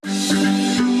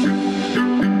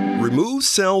remove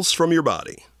cells from your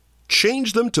body,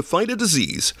 change them to fight a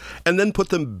disease, and then put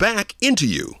them back into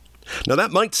you. Now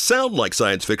that might sound like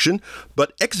science fiction,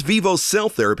 but ex vivo cell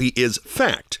therapy is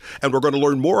fact, and we're going to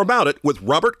learn more about it with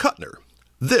Robert Kutner.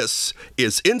 This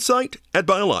is Insight at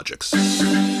Biologics.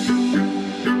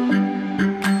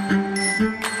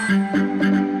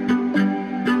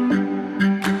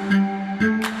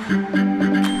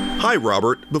 Hi,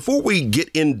 Robert. Before we get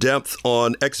in depth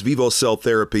on ex vivo cell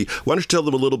therapy, why don't you tell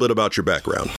them a little bit about your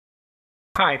background?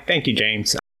 Hi, thank you,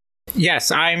 James.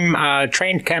 Yes, I'm a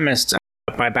trained chemist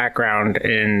by background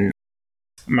in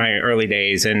my early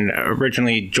days and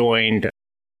originally joined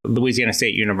Louisiana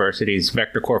State University's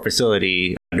Vector Core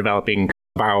facility developing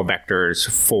viral vectors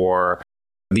for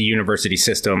the university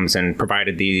systems and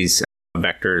provided these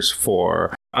vectors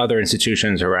for other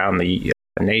institutions around the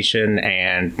nation,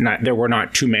 and there were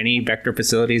not too many vector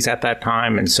facilities at that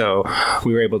time, and so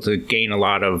we were able to gain a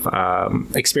lot of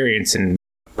experience and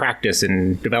practice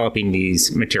in developing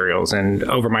these materials. And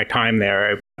over my time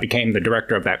there, I became the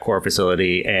director of that core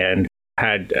facility and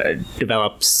had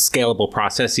developed scalable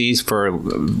processes for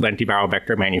lentiviral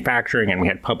vector manufacturing, and we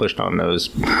had published on those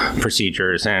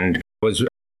procedures, and was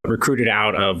recruited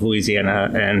out of Louisiana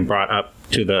and brought up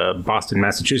to the Boston,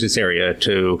 Massachusetts area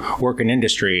to work in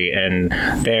industry. And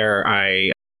there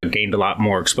I gained a lot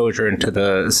more exposure into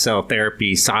the cell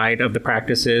therapy side of the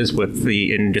practices, with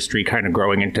the industry kind of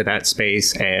growing into that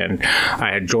space. And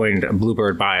I had joined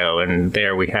Bluebird Bio, and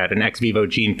there we had an ex vivo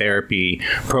gene therapy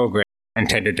program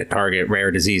intended to target rare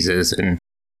diseases. And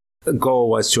the goal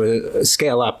was to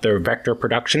scale up their vector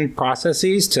production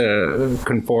processes to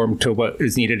conform to what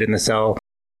is needed in the cell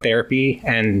therapy.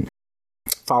 And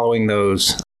following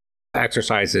those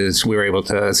exercises, we were able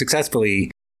to successfully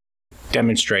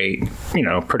demonstrate,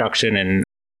 production and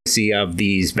efficacy of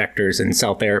these vectors and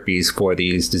cell therapies for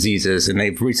these diseases. And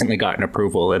they've recently gotten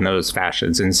approval in those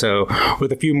fashions. And so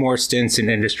with a few more stints in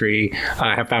industry,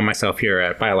 I have found myself here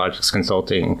at Biologics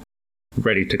Consulting,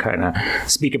 ready to kind of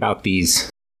speak about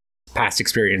these past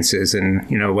experiences and,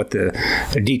 what the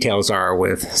details are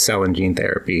with cell and gene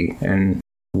therapy and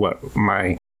what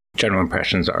my general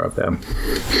impressions are of them.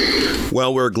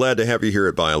 Well, we're glad to have you here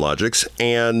at Biologics.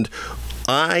 And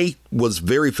I was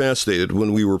very fascinated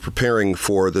when we were preparing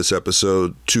for this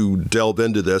episode to delve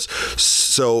into this.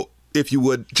 So if you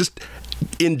would just,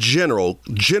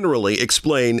 generally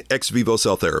explain ex vivo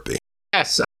cell therapy.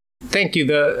 Yes. Thank you.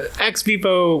 The ex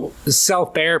vivo cell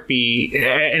therapy,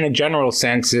 in a general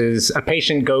sense, is a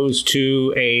patient goes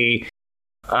to a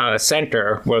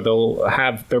center where they'll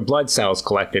have their blood cells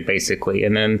collected, basically.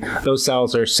 And then those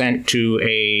cells are sent to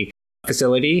a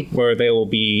facility where they will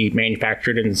be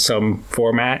manufactured in some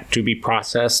format to be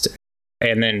processed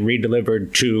and then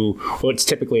redelivered to what's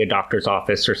typically a doctor's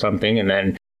office or something. And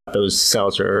then those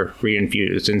cells are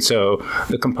reinfused. And so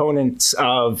the components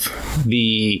of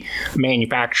the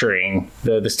manufacturing,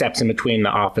 the steps in between the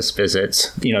office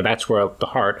visits, that's where the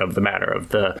heart of the matter of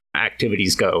the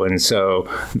activities go. And so,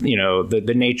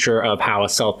 the nature of how a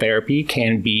cell therapy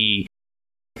can be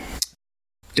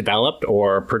developed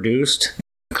or produced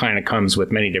kind of comes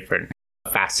with many different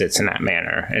facets in that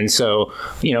manner. And so,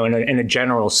 in a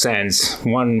general sense,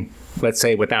 one, let's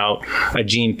say without a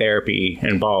gene therapy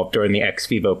involved during the ex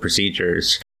vivo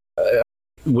procedures,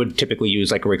 would typically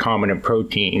use like a recombinant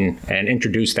protein and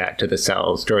introduce that to the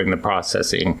cells during the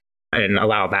processing and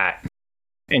allow that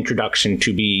introduction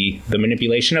to be the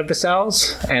manipulation of the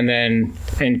cells. And then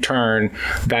in turn,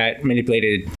 that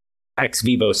manipulated ex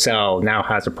vivo cell now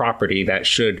has a property that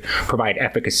should provide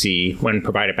efficacy when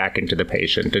provided back into the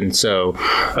patient. And so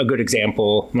a good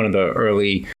example, one of the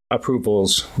early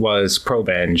approvals was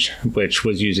Provenge, which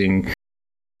was using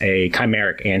a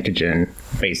chimeric antigen,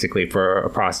 basically for a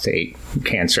prostate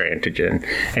cancer antigen.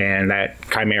 And that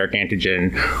chimeric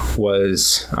antigen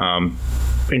was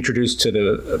introduced to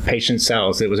the patient's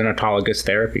cells. It was an autologous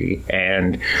therapy.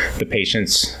 And the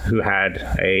patients who had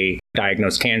a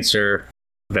diagnosed cancer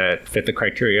that fit the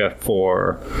criteria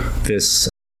for this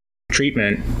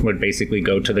treatment would basically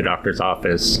go to the doctor's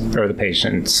office or the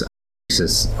patient's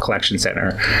collection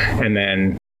center, and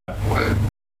then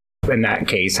in that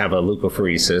case have a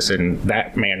leukapheresis. In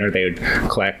that manner, they would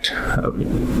collect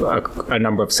a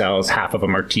number of cells. Half of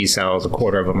them are T cells, a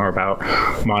quarter of them are about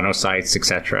monocytes,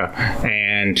 etc.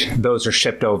 And those are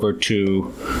shipped over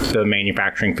to the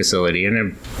manufacturing facility.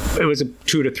 And it was a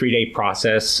 2 to 3 day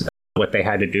process, what they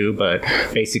had to do, but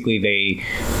basically they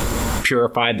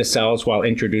purified the cells while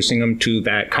introducing them to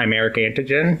that chimeric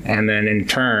antigen. And then in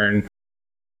turn,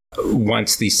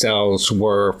 once the cells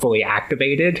were fully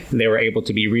activated, they were able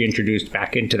to be reintroduced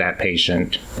back into that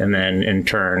patient. And then in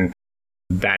turn,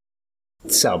 that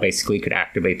cell basically could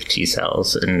activate the T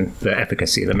cells and the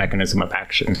efficacy, the mechanism of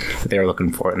action that they're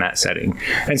looking for in that setting.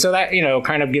 And so that,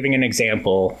 kind of giving an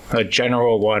example, a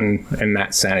general one in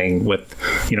that setting with,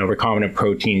 recombinant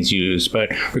proteins used, but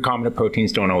recombinant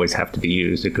proteins don't always have to be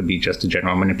used. It could be just a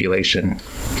general manipulation.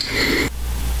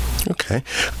 Okay.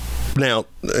 Now,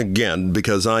 again,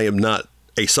 because I am not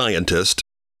a scientist,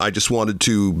 I just wanted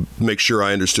to make sure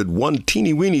I understood one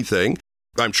teeny weeny thing.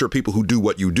 I'm sure people who do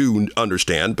what you do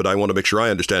understand, but I want to make sure I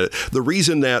understand it. The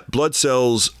reason that blood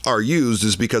cells are used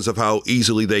is because of how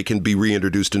easily they can be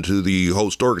reintroduced into the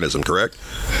host organism, correct?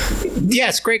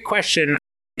 Yes, great question.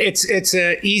 It's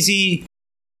an easy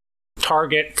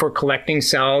target for collecting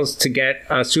cells to get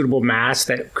a suitable mass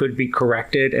that could be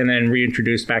corrected and then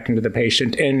reintroduced back into the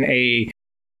patient in a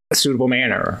suitable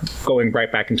manner, going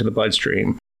right back into the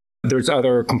bloodstream. There's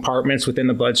other compartments within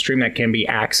the bloodstream that can be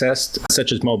accessed,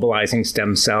 such as mobilizing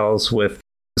stem cells with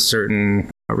certain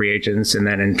reagents, and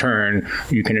then in turn,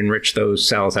 you can enrich those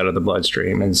cells out of the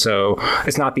bloodstream. And so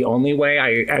it's not the only way.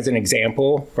 I, as an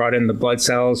example, brought in the blood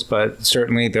cells, but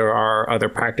certainly there are other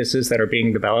practices that are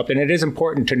being developed. And it is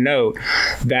important to note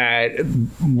that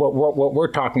what we're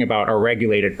talking about are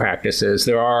regulated practices.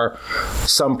 There are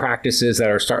some practices that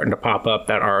are starting to pop up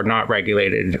that are not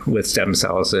regulated with stem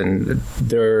cells, and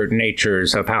their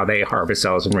natures of how they harvest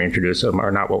cells and reintroduce them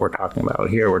are not what we're talking about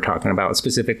here. We're talking about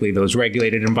specifically those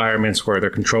regulated environments where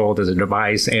they're controlled as a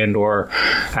device and or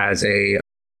as a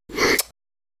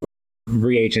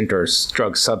reagent or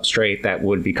drug substrate that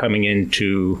would be coming in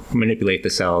to manipulate the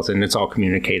cells, and it's all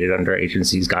communicated under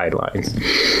agency's guidelines.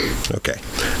 Okay.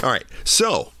 All right.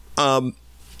 So,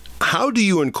 how do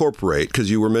you incorporate, because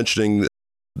you were mentioning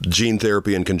gene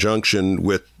therapy in conjunction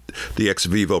with the ex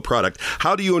vivo product,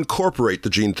 how do you incorporate the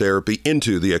gene therapy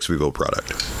into the ex vivo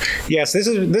product? Yes, this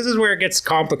is where it gets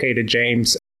complicated,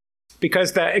 James.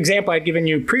 Because the example I'd given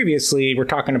you previously, we're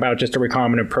talking about just a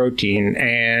recombinant protein,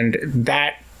 and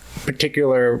that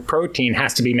particular protein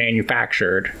has to be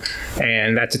manufactured.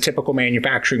 And that's a typical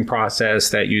manufacturing process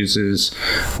that uses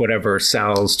whatever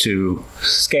cells to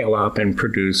scale up and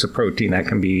produce a protein that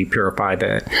can be purified.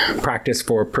 That practice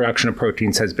for production of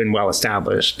proteins has been well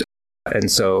established, and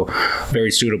so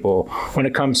very suitable. When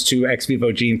it comes to ex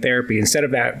vivo gene therapy, instead of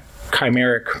that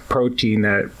chimeric protein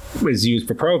that is used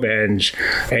for Provenge,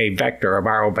 a vector, a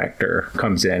viral vector,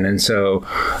 comes in. And so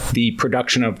the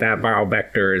production of that viral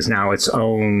vector is now its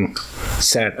own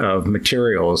set of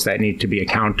materials that need to be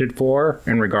accounted for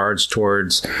in regards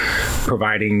towards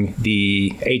providing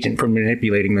the agent for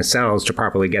manipulating the cells to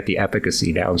properly get the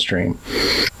efficacy downstream.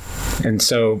 And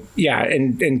so,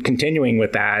 and continuing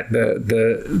with that,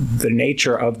 the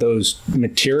nature of those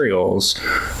materials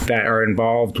that are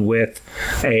involved with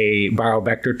a viral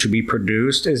vector to be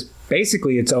produced is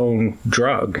basically its own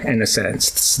drug, in a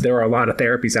sense. There are a lot of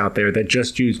therapies out there that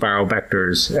just use viral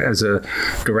vectors as a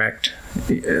direct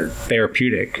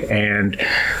therapeutic, and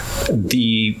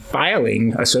the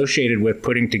filing associated with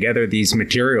putting together these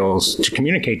materials to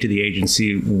communicate to the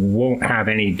agency won't have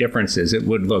any differences. It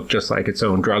would look just like its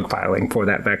own drug filing for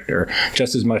that vector,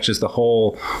 just as much as the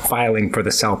whole filing for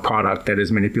the cell product that is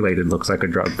manipulated looks like a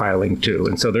drug filing too.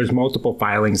 And so there's multiple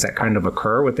filings that kind of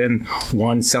occur within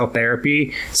one cell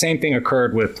therapy. Same thing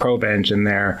occurred with Provenge and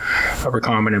their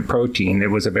recombinant protein.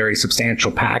 It was a very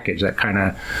substantial package that kind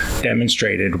of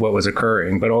demonstrated what was occurring.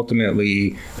 But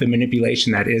ultimately, the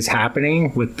manipulation that is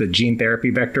happening with the gene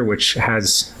therapy vector, which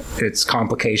has its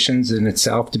complications in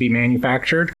itself to be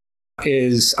manufactured,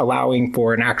 is allowing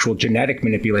for an actual genetic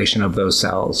manipulation of those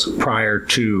cells prior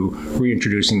to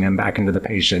reintroducing them back into the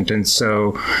patient. And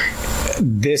so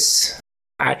this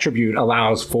attribute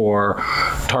allows for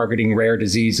targeting rare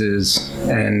diseases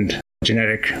and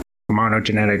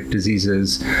monogenetic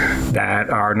diseases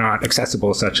that are not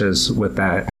accessible, such as with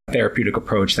that therapeutic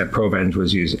approach that Provenge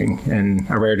was using. In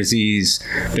a rare disease,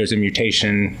 there's a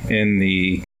mutation in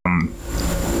the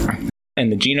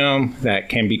genome that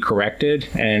can be corrected,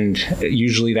 and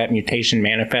usually that mutation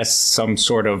manifests some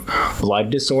sort of blood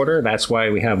disorder. That's why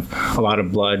we have a lot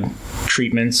of blood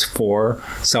treatments for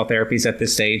cell therapies at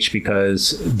this stage,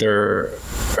 because they're,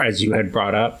 as you had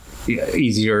brought up,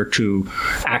 easier to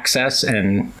access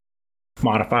and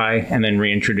modify and then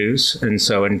reintroduce. And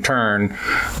so in turn,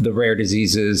 the rare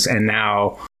diseases, and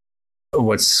now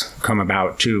what's come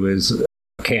about too is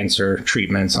cancer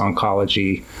treatments,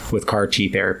 oncology with CAR T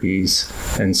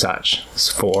therapies and such,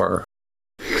 for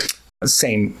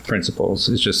same principles.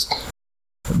 It's just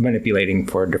manipulating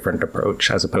for a different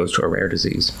approach as opposed to a rare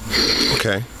disease.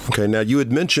 Okay. Now, you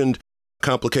had mentioned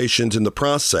complications in the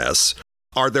process.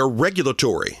 Are there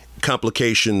regulatory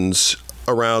complications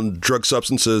around drug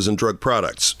substances and drug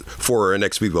products for an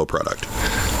ex vivo product?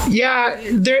 Yeah,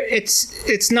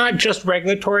 it's not just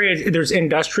regulatory. There's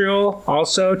industrial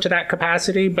also to that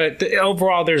capacity, but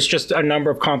overall, there's just a number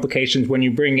of complications when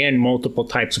you bring in multiple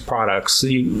types of products.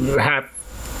 You have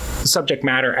subject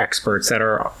matter experts that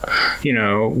are,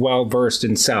 well versed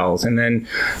in cells, and then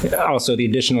also the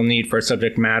additional need for a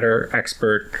subject matter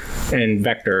expert in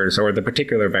vectors or the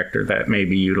particular vector that may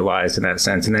be utilized in that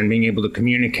sense, and then being able to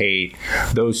communicate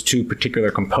those two particular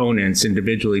components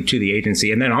individually to the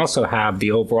agency, and then also have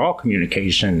the overall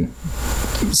communication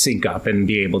sync up and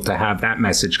be able to have that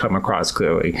message come across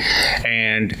clearly.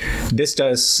 And this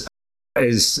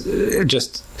is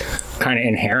just kind of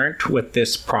inherent with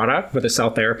this product, with a cell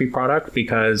therapy product,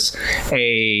 because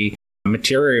a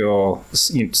material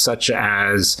such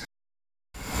as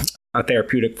a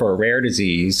therapeutic for a rare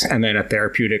disease and then a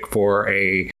therapeutic for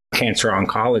a cancer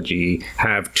oncology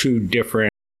have two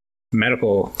different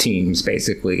medical teams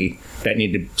basically that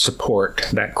need to support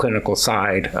that clinical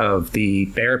side of the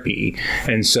therapy.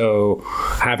 And so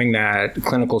having that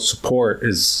clinical support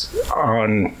is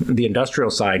on the industrial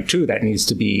side too, that needs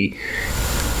to be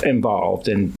involved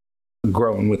and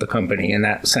grown with the company in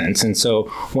that sense. And so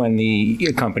when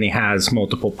the company has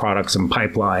multiple products and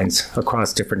pipelines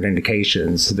across different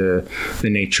indications, the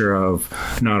nature of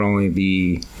not only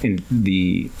the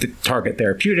target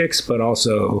therapeutics, but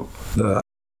also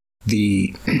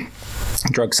the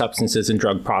drug substances and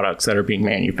drug products that are being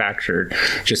manufactured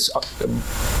just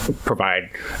provide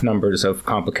numbers of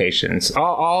complications.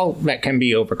 All that can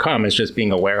be overcome is just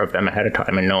being aware of them ahead of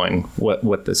time and knowing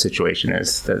what the situation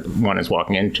is that one is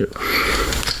walking into.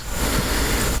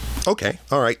 Okay,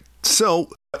 all right. So,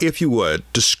 if you would,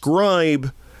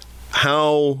 describe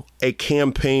how a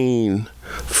campaign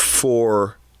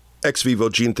for ex vivo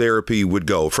gene therapy would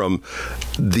go from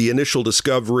the initial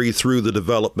discovery through the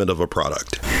development of a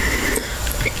product.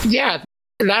 Yeah,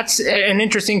 that's an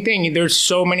interesting thing. There's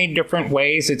so many different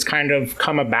ways it's kind of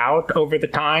come about over the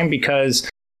time, because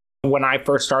when I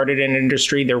first started in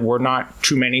industry, there were not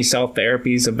too many cell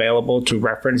therapies available to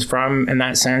reference from in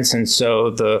that sense. And so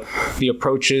the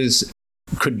approaches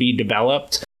could be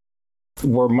developed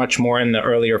were much more in the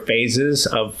earlier phases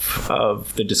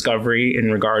of the discovery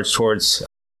in regards towards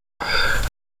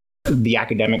the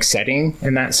academic setting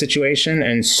in that situation.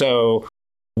 And so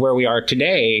where we are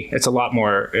today, it's a lot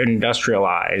more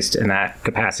industrialized in that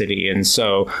capacity. And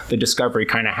so the discovery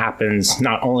kind of happens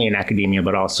not only in academia,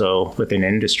 but also within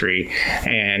industry.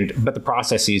 But the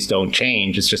processes don't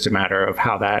change. It's just a matter of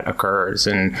how that occurs.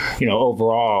 And,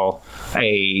 overall,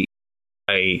 a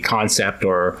concept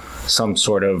or some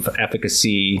sort of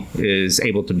efficacy is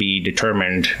able to be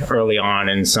determined early on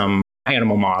in some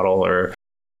animal model or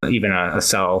even a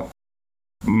cell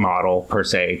model per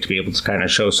se, to be able to kind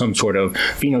of show some sort of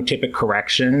phenotypic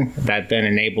correction that then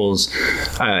enables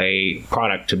a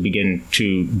product to begin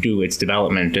to do its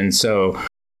development. And so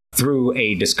through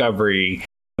a discovery,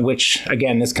 which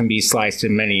again, this can be sliced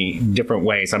in many different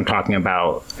ways. I'm talking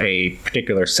about a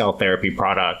particular cell therapy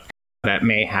product that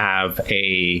may have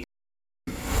a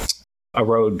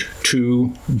road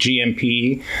to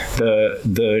GMP,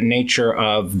 the nature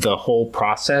of the whole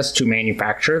process to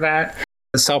manufacture that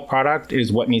cell product is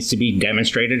what needs to be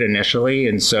demonstrated initially.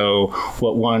 And so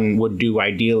what one would do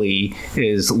ideally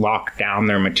is lock down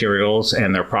their materials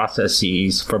and their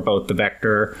processes for both the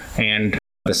vector and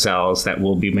the cells that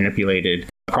will be manipulated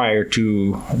prior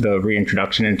to the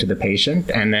reintroduction into the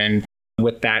patient. And then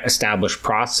with that established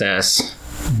process,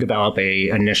 develop a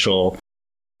initial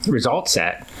result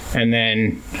set. And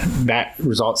then that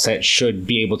result set should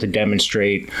be able to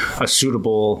demonstrate a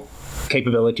suitable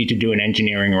capability to do an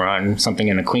engineering run, something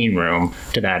in a clean room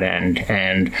to that end.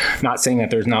 And not saying that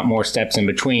there's not more steps in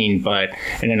between, but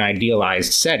in an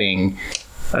idealized setting,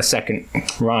 a second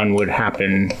run would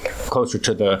happen closer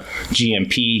to the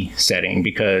GMP setting,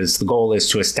 because the goal is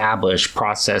to establish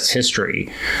process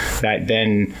history that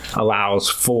then allows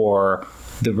for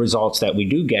the results that we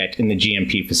do get in the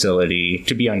GMP facility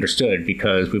to be understood,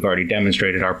 because we've already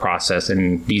demonstrated our process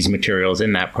and these materials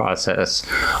in that process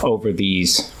over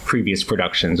these previous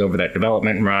productions, over that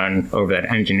development run, over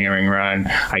that engineering run.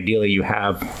 Ideally, you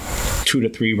have 2 to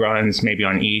 3 runs, maybe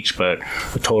on each, but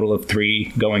a total of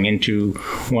 3 going into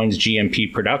one's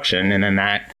GMP production. And then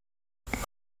that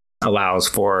allows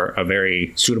for a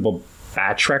very suitable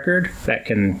batch record that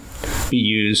can be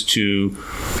used to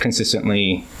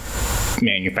consistently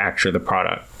manufacture the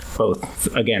product both,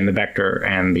 again, the vector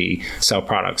and the cell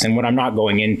products. And what I'm not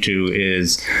going into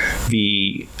is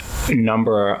the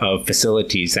number of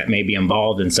facilities that may be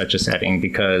involved in such a setting,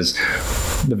 because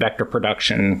the vector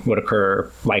production would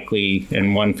occur likely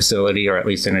in one facility, or at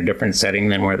least in a different setting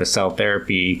than where the cell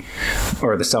therapy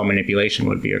or the cell manipulation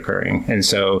would be occurring. And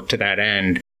so to that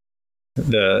end,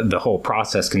 the whole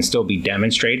process can still be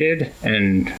demonstrated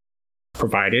and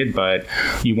provided, but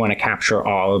you want to capture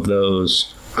all of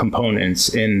those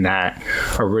components in that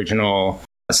original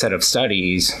set of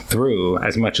studies through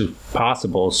as much as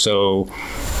possible, so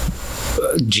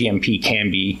GMP can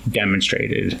be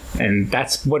demonstrated. And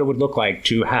that's what it would look like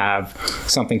to have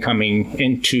something coming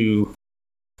into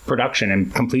production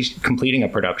and completing a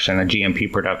production, a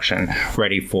GMP production,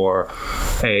 ready for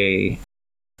a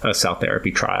cell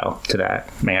therapy trial to that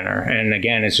manner. And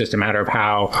again, it's just a matter of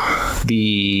how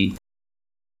the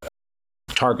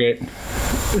target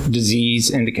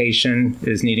disease indication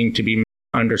is needing to be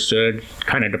understood,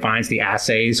 kind of defines the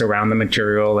assays around the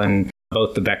material and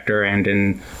both the vector and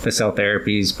in the cell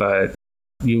therapies, but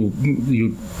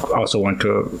you also want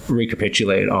to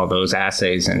recapitulate all those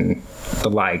assays and the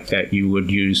like that you would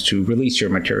use to release your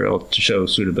material to show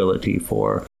suitability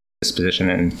for disposition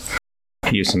and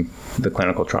use in the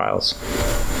clinical trials.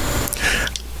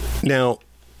 Now,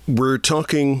 we're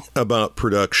talking about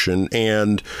production,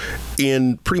 and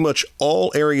in pretty much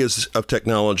all areas of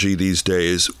technology these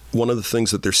days, one of the things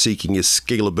that they're seeking is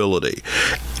scalability.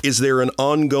 Is there an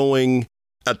ongoing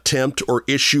attempt or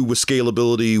issue with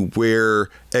scalability where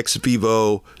ex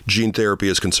vivo gene therapy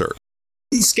is concerned?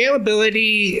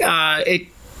 Scalability, it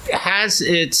has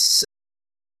its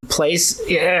place,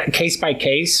 case by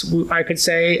case, I could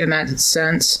say, in that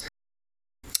sense.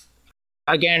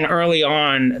 Again, early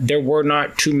on, there were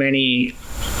not too many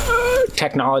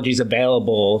technologies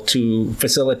available to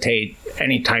facilitate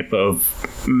any type of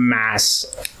mass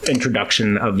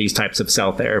introduction of these types of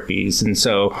cell therapies. And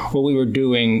so what we were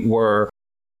doing were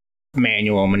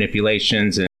manual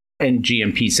manipulations and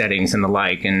GMP settings and the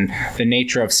like. And the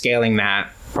nature of scaling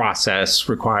that process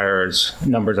requires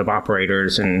numbers of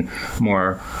operators and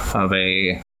more of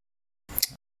a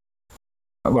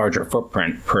larger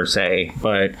footprint per se,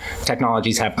 but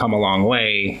technologies have come a long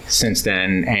way since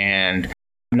then, and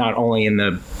not only in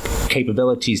the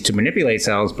capabilities to manipulate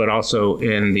cells, but also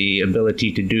in the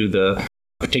ability to do the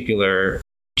particular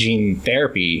gene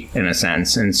therapy in a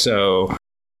sense. And so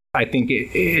I think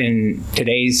in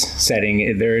today's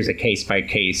setting, there is a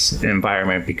case-by-case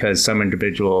environment, because some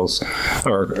individuals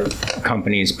or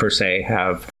companies per se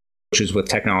have issues with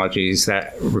technologies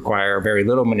that require very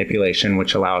little manipulation,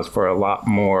 which allows for a lot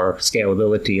more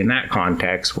scalability in that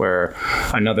context, where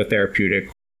another therapeutic,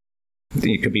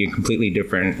 it could be a completely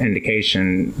different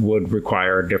indication, would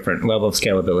require a different level of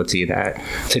scalability that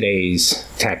today's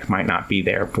tech might not be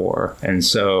there for. And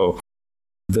so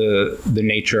the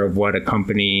nature of what a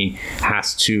company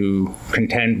has to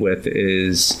contend with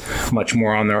is much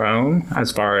more on their own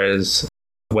as far as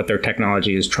what their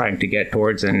technology is trying to get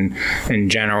towards. And in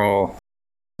general,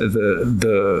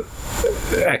 the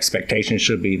expectation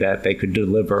should be that they could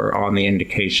deliver on the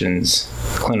indication's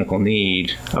clinical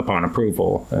need upon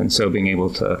approval. And so being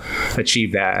able to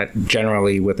achieve that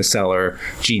generally with a cell or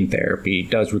gene therapy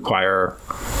does require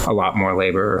a lot more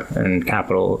labor and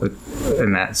capital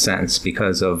in that sense,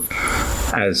 because of,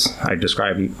 as I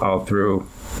described all through,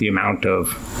 the amount of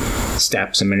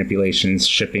steps and manipulations,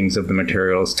 shippings of the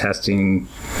materials, testing,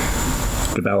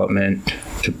 development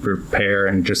to prepare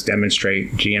and just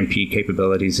demonstrate GMP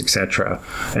capabilities, etc.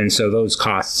 And so those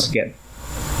costs get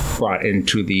brought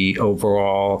into the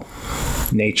overall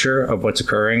nature of what's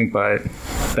occurring, but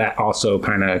that also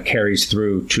kind of carries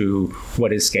through to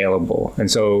what is scalable. And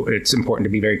so it's important to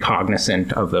be very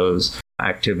cognizant of those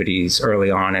activities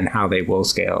early on and how they will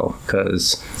scale,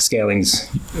 because scaling's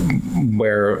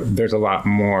where there's a lot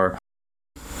more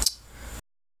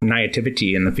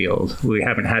naivety in the field. We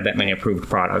haven't had that many approved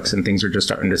products, and things are just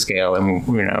starting to scale.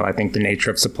 And, I think the nature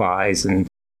of supplies and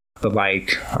the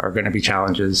like are going to be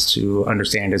challenges to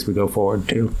understand as we go forward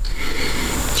too.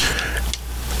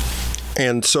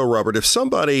 And so, Robert, if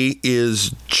somebody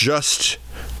is just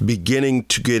beginning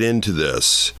to get into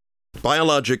this,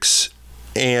 biologics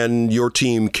and your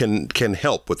team can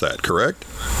help with that, correct?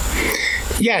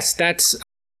 Yes, that's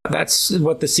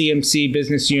what the CMC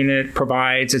business unit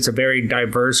provides. It's a very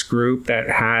diverse group that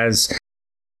has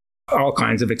all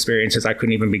kinds of experiences. I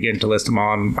couldn't even begin to list them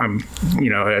all. I'm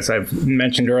as I've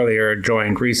mentioned earlier,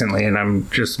 joined recently, and I'm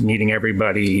just meeting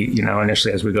everybody,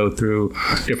 initially as we go through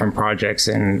different projects,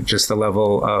 and just the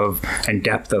level of and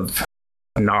depth of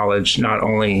knowledge, not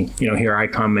only, here I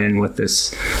come in with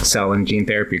this cell and gene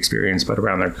therapy experience, but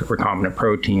around the recombinant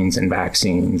proteins and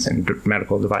vaccines and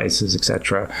medical devices,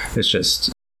 etc. It's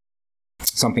just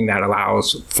something that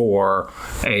allows for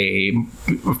a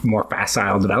more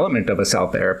facile development of a cell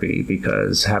therapy,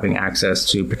 because having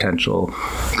access to potential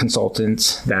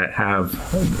consultants that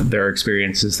have their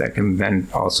experiences that can then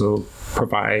also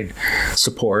provide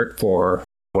support for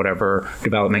whatever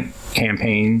development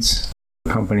campaigns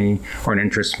company or an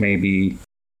interest may be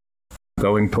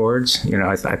going towards.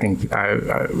 I think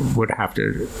I would have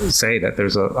to say that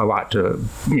there's a lot to,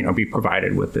 be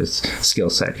provided with this skill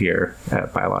set here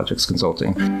at Biologics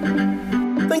Consulting.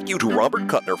 Thank you to Robert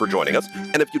Kutner for joining us.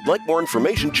 And if you'd like more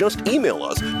information, just email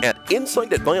us at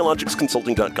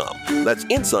insight@biologicsconsulting.com. That's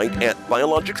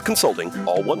insight@biologicsconsulting,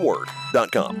 all one word,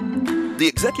 .com. The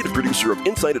executive producer of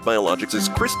Insight at Biologics is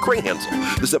Chris Krahansel.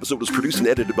 This episode was produced and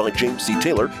edited by James C.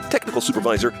 Taylor. Technical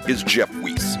supervisor is Jeff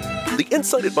Weiss. The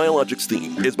Insight at Biologics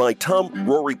theme is by Tom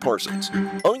Rory Parsons.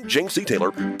 I'm James C.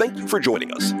 Taylor. Thank you for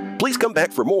joining us. Please come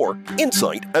back for more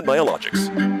Insight at Biologics.